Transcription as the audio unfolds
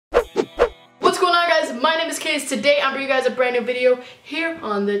KayZ. Today I'm bringing you guys a brand new video here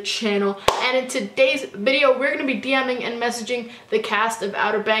on the channel, and in today's video we're going to be DMing and messaging the cast of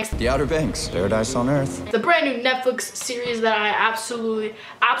Outer Banks. The Outer Banks, paradise on earth. The brand new Netflix series that I absolutely,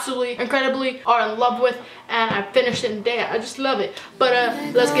 incredibly are in love with, and I finished it in a day. I just love it. But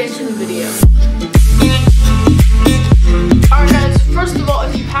let's get into the video. Alright guys, first of all,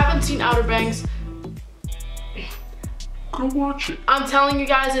 if you haven't seen Outer Banks, go watch it. I'm telling you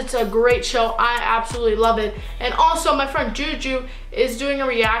guys, it's a great show. I absolutely love it. And also, my friend Juju is doing a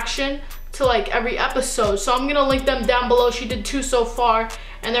reaction to like every episode, so I'm gonna link them down below. She did 2 so far,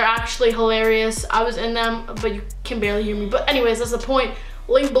 and they're actually hilarious. I was in them, but you can barely hear me. But anyways, that's the point.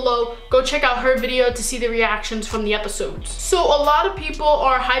 Link below. Go check out her video to see the reactions from the episodes. So a lot of people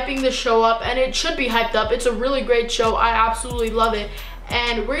are hyping the show up, and it should be hyped up. It's a really great show. I absolutely love it.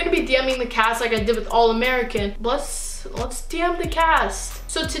 And we're gonna be DMing the cast like I did with All American. Let's DM the cast.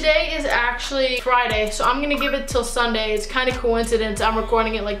 So today is actually Friday, so I'm gonna give it till Sunday. It's kind of coincidence. I'm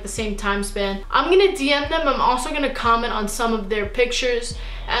recording it like the same time span. I'm gonna DM them. I'm also gonna comment on some of their pictures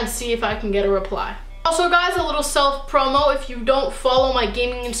and see if I can get a reply. Also guys, a little self promo. If you don't follow my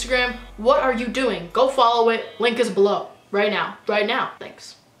gaming Instagram, what are you doing? Go follow it. Link is below. Right now.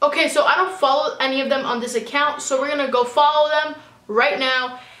 Thanks. Okay, so I don't follow any of them on this account, so we're gonna go follow them right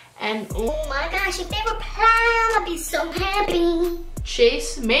now. And oh my gosh, if they reply, I'll be so happy.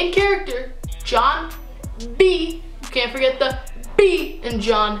 Chase, main character, John B. You can't forget the B in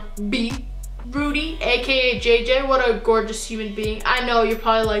John B. Rudy, aka JJ. What a gorgeous human being. I know you're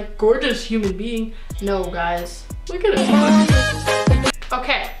probably like, gorgeous human being. No guys, look at him.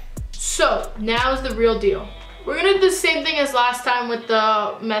 Okay, so now is the real deal. We're gonna do the same thing as last time with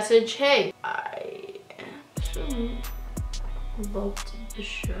the message. Hey, I absolutely loved the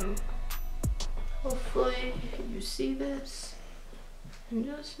show. Hopefully you see this and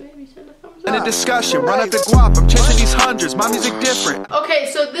just maybe send a thumbs up. In a discussion, run up the guap. I'm chasing these hundreds. My music different. Okay,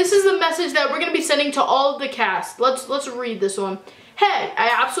 so this is the message that we're gonna be sending to all of the cast. Let's read this one. Hey,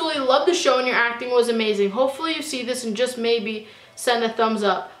 I absolutely love the show and your acting was amazing. Hopefully you see this and just maybe send a thumbs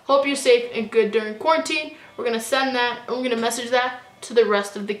up. Hope you're safe and good during quarantine. We're gonna send that and we're gonna message that to the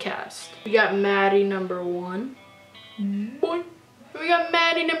rest of the cast. We got Maddie number 1. Boy. We got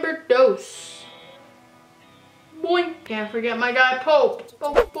Maddie number 2. Boy. Can't forget my guy Pope.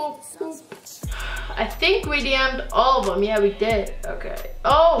 Pope. I think we DM'd all of them. Yeah, we did. Okay.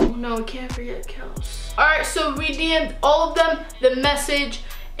 Oh, no, we can't forget Kels. Alright, so we DM'd all of them. The message,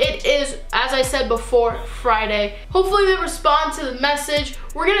 it is, as I said before, Friday. Hopefully they respond to the message.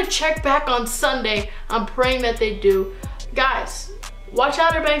 We're gonna check back on Sunday. I'm praying that they do. Guys, watch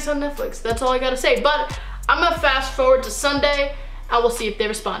Outer Banks on Netflix. That's all I gotta say. But I'm gonna fast forward to Sunday. I will see if they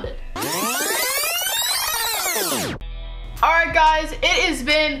responded. Alright guys, it has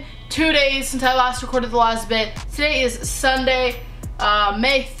been 2 days since I last recorded the last bit. Today is Sunday,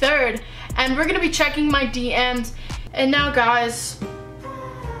 May 3rd, and we're gonna be checking my DMs. And now guys,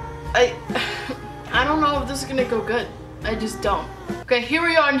 I don't know if this is gonna go good. I just don't. Okay, here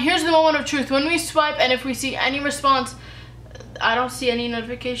we are, and here's the moment of truth. When we swipe, and if we see any response, I don't see any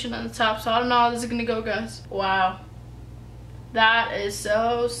notification on the top, so I don't know how this is gonna go, guys. Wow. That is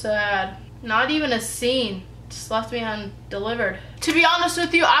so sad. Not even a scene. Just left me undelivered. To be honest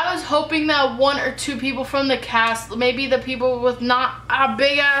with you, I was hoping that 1 or 2 people from the cast, maybe the people with not a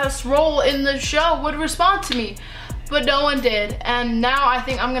big ass role in the show, would respond to me. But no one did. And now I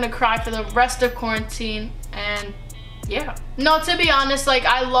think I'm gonna cry for the rest of quarantine. And yeah. No, to be honest, like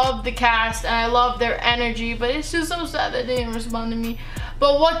I love the cast and I love their energy, but it's just so sad that they didn't respond to me.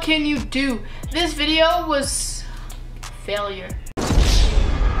 But what can you do? This video was failure.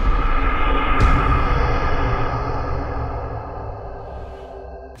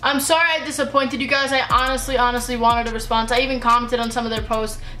 I'm sorry I disappointed you guys. I honestly wanted a response. I even commented on some of their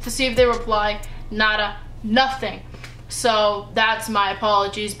posts to see if they reply. Nada, nothing. So that's my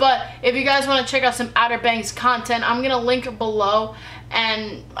apologies. But if you guys want to check out some Outer Banks content, I'm gonna link below,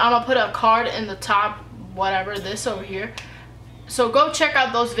 and I'm gonna put a card in the top, whatever, this over here. So go check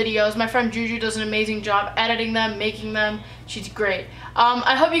out those videos. My friend Juju does an amazing job editing them, making them. She's great.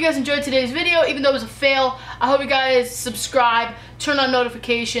 I hope you guys enjoyed today's video, even though it was a fail. I hope you guys subscribe, turn on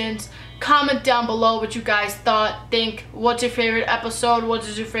notifications, comment down below what you guys think. What's your favorite episode? What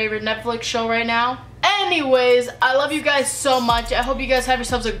is your favorite Netflix show right now? Anyways, I love you guys so much. I hope you guys have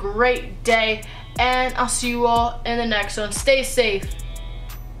yourselves a great day, and I'll see you all in the next one. Stay safe.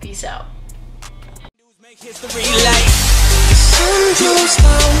 Peace out. The sun goes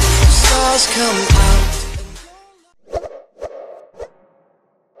down, the stars come out.